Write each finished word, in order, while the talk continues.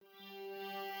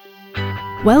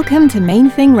Welcome to Main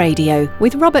Thing Radio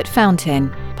with Robert Fountain,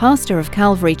 pastor of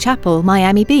Calvary Chapel,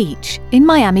 Miami Beach, in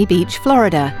Miami Beach,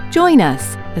 Florida. Join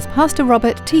us as Pastor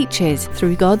Robert teaches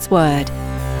through God's Word.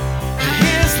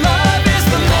 His love is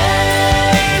the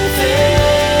main thing.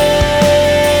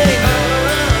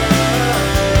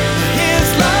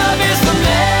 His love is the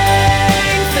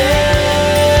main thing.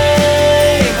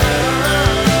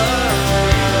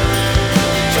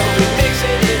 So we're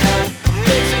mixing it up,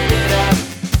 mixing it up.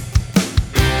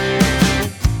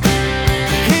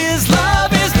 His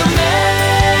love is the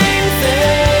main thing.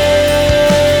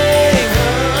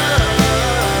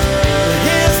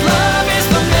 His love is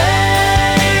the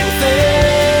main thing.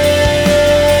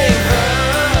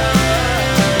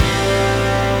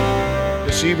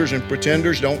 Deceivers and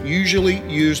pretenders don't usually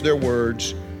use their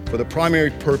words for the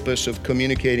primary purpose of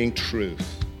communicating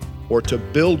truth or to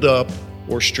build up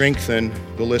or strengthen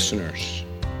the listeners.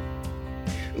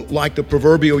 Like the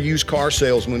proverbial used car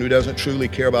salesman who doesn't truly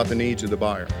care about the needs of the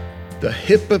buyer. The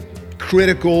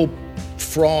hypocritical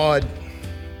fraud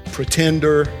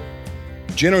pretender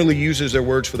generally uses their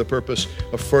words for the purpose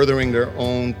of furthering their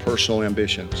own personal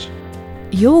ambitions.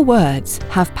 Your words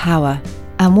have power,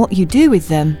 and what you do with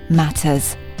them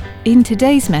matters. In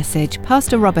today's message,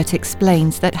 Pastor Robert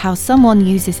explains that how someone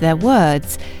uses their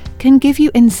words can give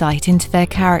you insight into their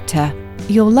character.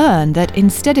 You'll learn that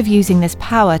instead of using this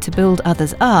power to build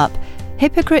others up,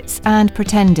 hypocrites and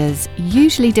pretenders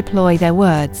usually deploy their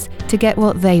words to get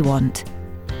what they want.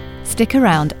 Stick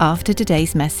around after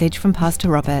today's message from Pastor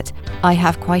Robert. I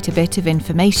have quite a bit of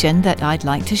information that I'd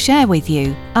like to share with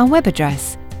you. Our web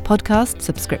address, podcast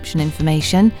subscription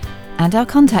information, and our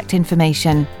contact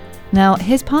information. Now,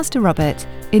 here's Pastor Robert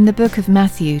in the book of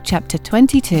Matthew, chapter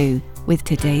 22, with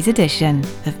today's edition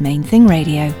of Main Thing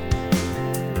Radio.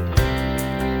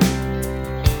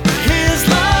 His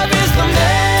love is the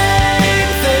main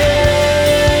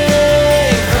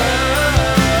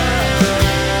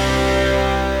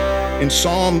thing. In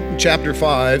Psalm chapter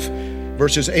 5,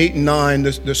 verses 8 and 9,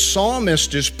 the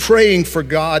psalmist is praying for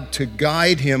God to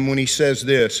guide him when he says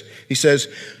this. He says,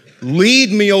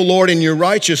 "Lead me, O Lord, in your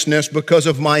righteousness because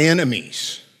of my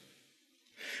enemies.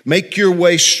 Make your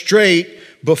way straight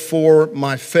before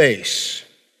my face.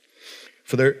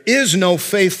 For there is no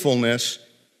faithfulness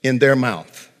in their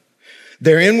mouth.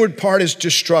 Their inward part is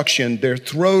destruction. Their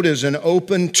throat is an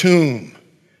open tomb.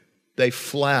 They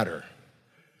flatter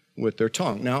with their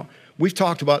tongue." Now, we've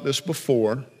talked about this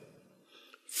before.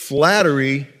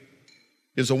 Flattery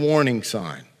is a warning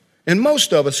sign. And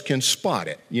most of us can spot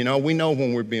it. You know, we know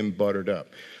when we're being buttered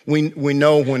up. We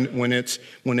know when it's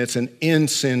an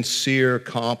insincere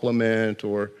compliment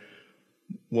or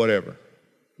whatever.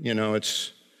 You know,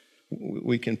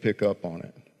 we can pick up on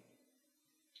it.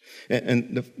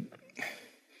 And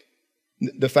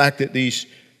the fact that these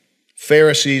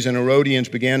Pharisees and Herodians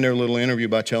began their little interview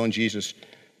by telling Jesus,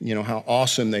 you know, how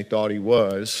awesome they thought he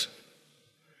was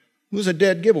a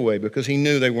dead giveaway because he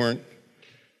knew they weren't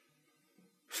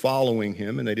following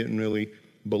him and they didn't really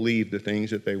believe the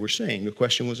things that they were saying. The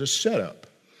question was a setup.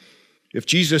 If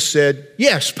Jesus said,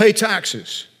 yes, pay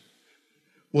taxes,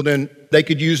 well then they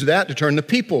could use that to turn the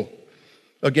people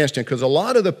against him because a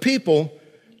lot of the people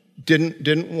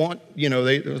didn't want, you know,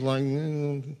 they were like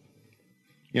in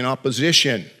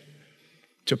opposition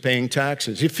to paying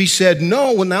taxes. If he said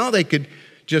no, well now they could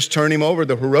just turn him over.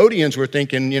 The Herodians were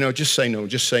thinking, you know, just say no,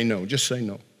 just say no, just say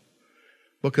no.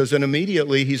 Because then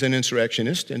immediately he's an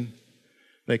insurrectionist and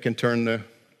they can turn the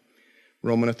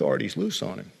Roman authorities loose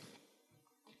on him.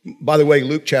 By the way,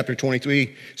 Luke chapter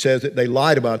 23 says that they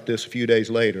lied about this a few days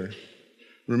later.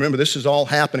 Remember, this is all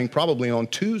happening probably on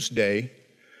Tuesday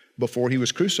before he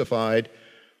was crucified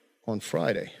on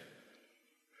Friday.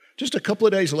 Just a couple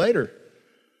of days later,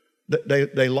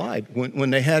 they lied. When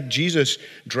they had Jesus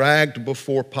dragged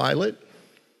before Pilate,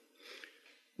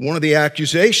 one of the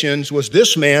accusations was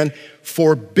this man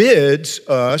forbids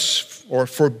us or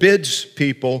forbids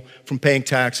people from paying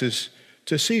taxes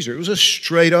to Caesar. It was a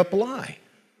straight up lie.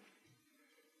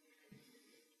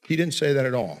 He didn't say that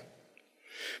at all.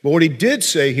 But what he did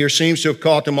say here seems to have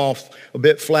caught them off a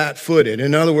bit flat-footed.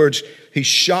 In other words, he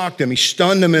shocked them. He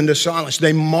stunned them into silence.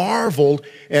 They marveled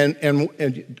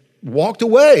and walked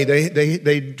away.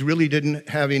 They really didn't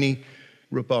have any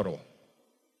rebuttal.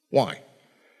 Why?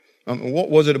 What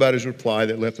was it about his reply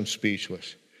that left them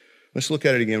speechless? Let's look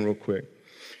at it again real quick. It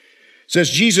says,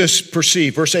 Jesus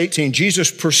perceived, verse 18, Jesus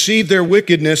perceived their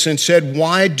wickedness and said,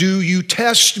 "Why do you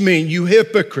test me, you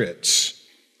hypocrites?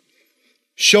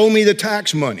 Show me the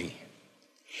tax money."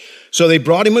 So they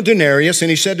brought him a denarius, and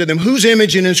he said to them, "Whose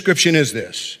image and inscription is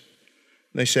this?"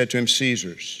 They said to him,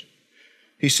 "Caesar's."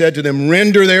 He said to them,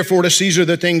 "Render therefore to Caesar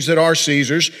the things that are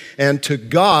Caesar's, and to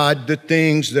God the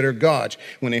things that are God's."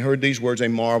 When they heard these words, they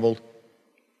marveled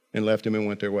and left him and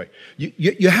went their way.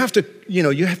 You have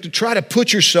to try to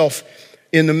put yourself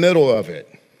in the middle of it.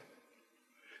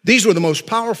 These were the most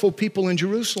powerful people in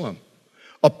Jerusalem.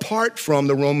 Apart from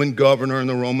the Roman governor and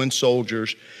the Roman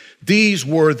soldiers, these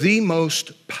were the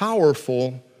most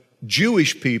powerful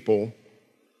Jewish people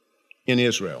in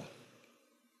Israel.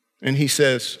 And he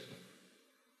says,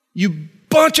 "You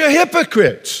bunch of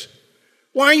hypocrites.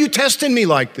 Why are you testing me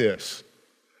like this?"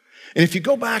 And if you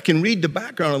go back and read the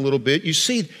background a little bit, you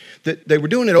see that they were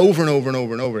doing it over and over and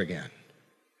over and over again.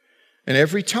 And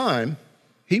every time,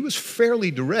 he was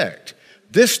fairly direct.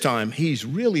 This time, he's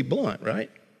really blunt, right?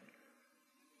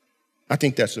 I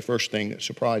think that's the first thing that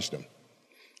surprised him.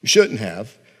 You shouldn't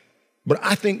have, but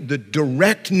I think the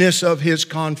directness of his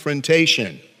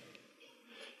confrontation,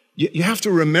 you have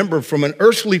to remember from an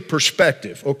earthly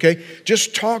perspective, okay?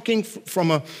 Just talking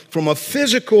from a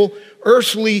physical,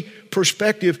 earthly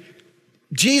perspective,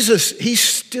 Jesus, he's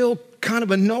still kind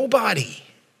of a nobody.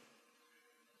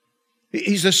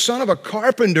 He's the son of a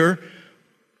carpenter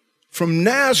from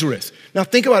Nazareth. Now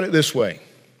think about it this way,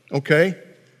 okay?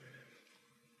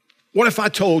 What if I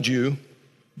told you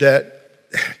that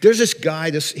there's this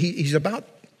guy, he's about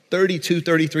 32,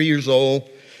 33 years old.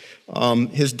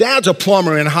 His dad's a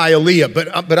plumber in Hialeah,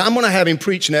 but I'm going to have him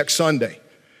preach next Sunday.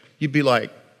 You'd be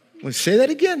like, well, say that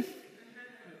again?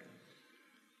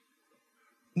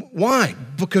 Why?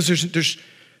 Because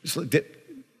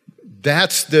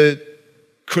that's the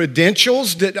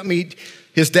credentials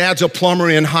his dad's a plumber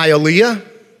in Hialeah,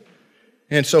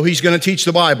 and so he's going to teach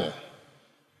the Bible.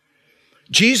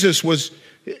 Jesus was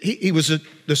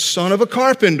the son of a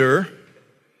carpenter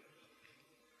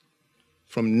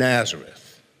from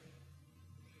Nazareth.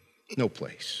 No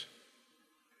place.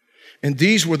 And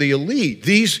these were the elite.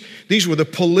 These were the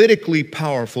politically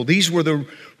powerful. These were the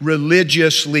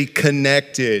religiously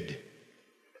connected.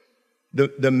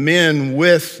 The men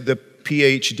with the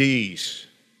PhDs.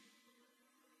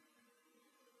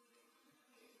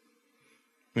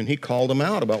 And he called them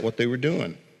out about what they were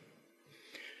doing.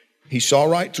 He saw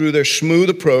right through their smooth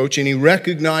approach, and he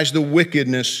recognized the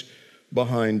wickedness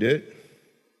behind it.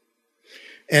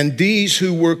 And these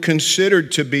who were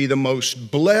considered to be the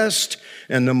most blessed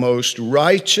and the most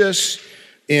righteous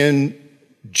in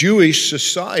Jewish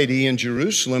society in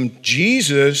Jerusalem,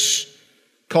 Jesus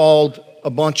called a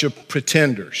bunch of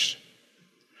pretenders,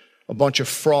 a bunch of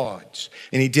frauds.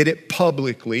 And he did it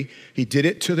publicly. He did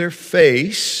it to their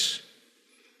face.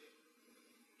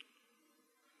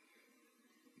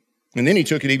 And then he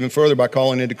took it even further by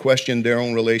calling into question their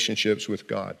own relationships with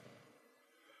God.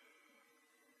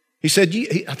 He said,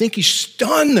 I think he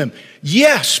stunned them.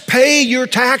 Yes, pay your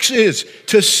taxes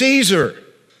to Caesar.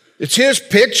 It's his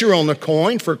picture on the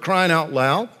coin, for crying out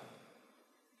loud.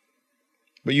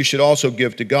 But you should also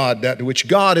give to God that to which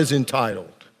God is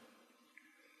entitled.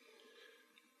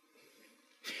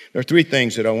 There are three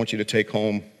things that I want you to take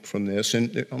home from this,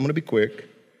 and I'm going to be quick.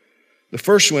 The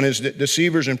first one is that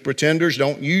deceivers and pretenders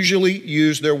don't usually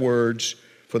use their words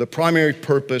for the primary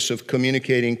purpose of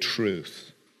communicating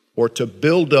truth or to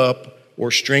build up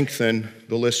or strengthen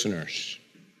the listeners.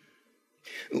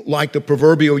 Like the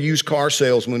proverbial used car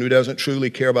salesman who doesn't truly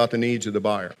care about the needs of the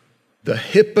buyer. The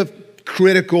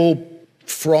hypocritical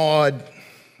fraud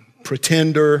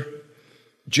pretender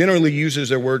generally uses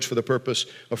their words for the purpose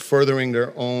of furthering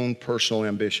their own personal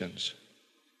ambitions.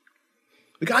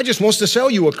 The guy just wants to sell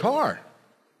you a car.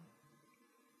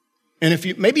 And if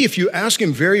you ask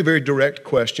him very, very direct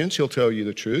questions, he'll tell you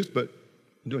the truth, but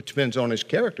it depends on his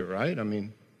character, right?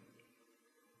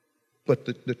 But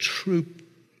the true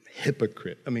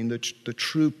hypocrite, the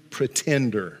true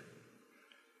pretender,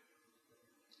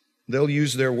 they'll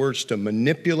use their words to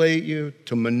manipulate you,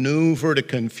 to maneuver, to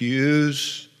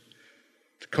confuse,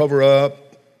 to cover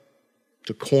up,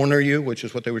 to corner you, which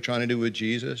is what they were trying to do with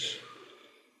Jesus,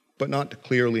 but not to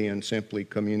clearly and simply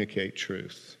communicate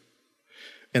truth.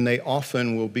 And they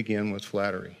often will begin with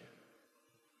flattery.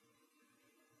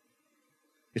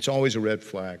 It's always a red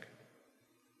flag.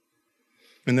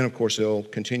 And then, of course, they'll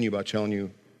continue by telling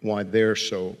you why they're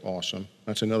so awesome.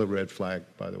 That's another red flag,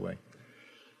 by the way.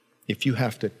 If you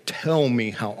have to tell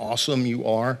me how awesome you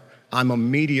are, I'm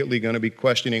immediately going to be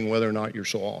questioning whether or not you're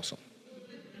so awesome.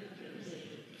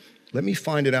 Let me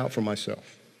find it out for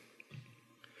myself.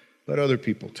 Let other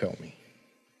people tell me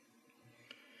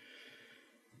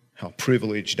how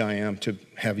privileged I am to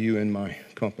have you in my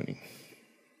company.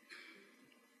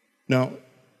 Now,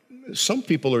 some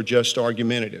people are just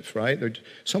argumentative, right?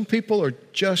 Some people are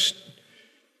just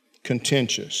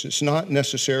contentious. It's not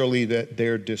necessarily that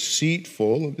they're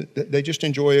deceitful, they just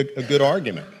enjoy a good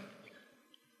argument.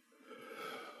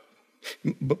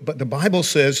 But the Bible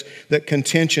says that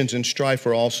contentions and strife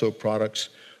are also products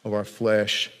of our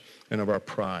flesh and of our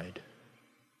pride.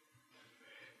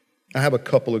 I have a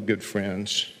couple of good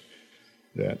friends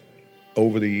that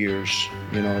over the years,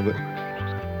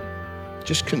 that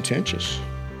just contentious.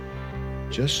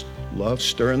 Just love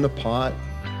stirring the pot,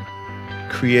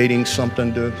 creating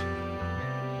something to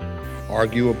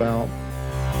argue about.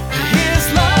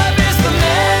 His love is the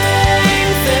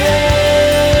main thing.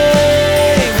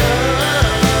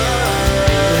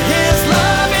 His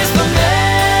love is the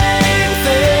main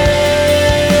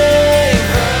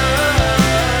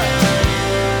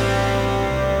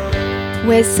thing.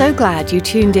 We're so glad you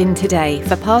tuned in today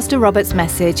for Pastor Robert's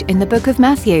message in the book of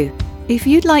Matthew. If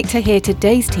you'd like to hear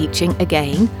today's teaching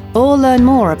again or learn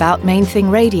more about Main Thing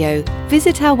Radio,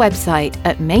 visit our website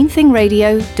at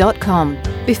mainthingradio.com.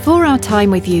 Before our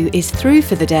time with you is through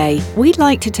for the day, we'd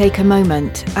like to take a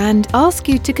moment and ask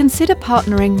you to consider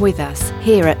partnering with us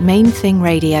here at Main Thing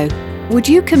Radio. Would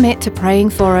you commit to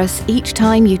praying for us each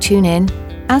time you tune in?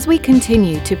 As we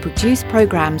continue to produce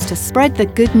programs to spread the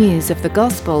good news of the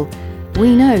gospel,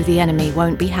 we know the enemy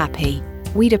won't be happy.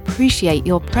 We'd appreciate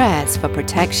your prayers for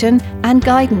protection and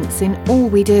guidance in all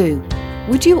we do.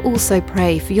 Would you also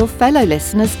pray for your fellow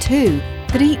listeners too,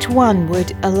 that each one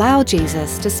would allow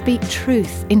Jesus to speak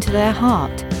truth into their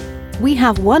heart? We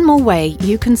have one more way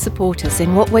you can support us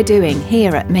in what we're doing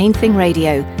here at Main Thing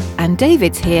Radio, and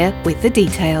David's here with the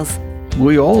details.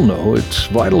 We all know it's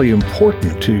vitally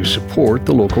important to support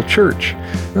the local church,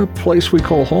 a place we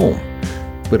call home.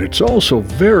 But it's also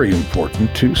very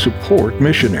important to support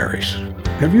missionaries.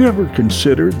 Have you ever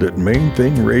considered that Main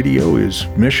Thing Radio is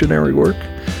missionary work?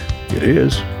 It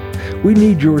is. We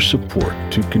need your support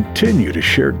to continue to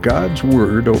share God's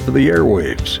Word over the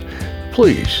airwaves.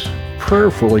 Please,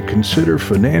 prayerfully consider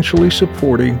financially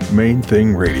supporting Main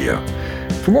Thing Radio.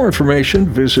 For more information,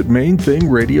 visit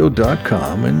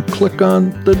mainthingradio.com and click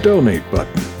on the Donate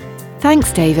button.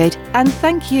 Thanks, David, and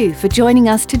thank you for joining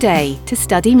us today to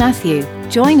study Matthew.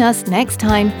 Join us next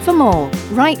time for more,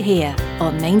 right here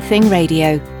on Main Thing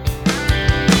Radio.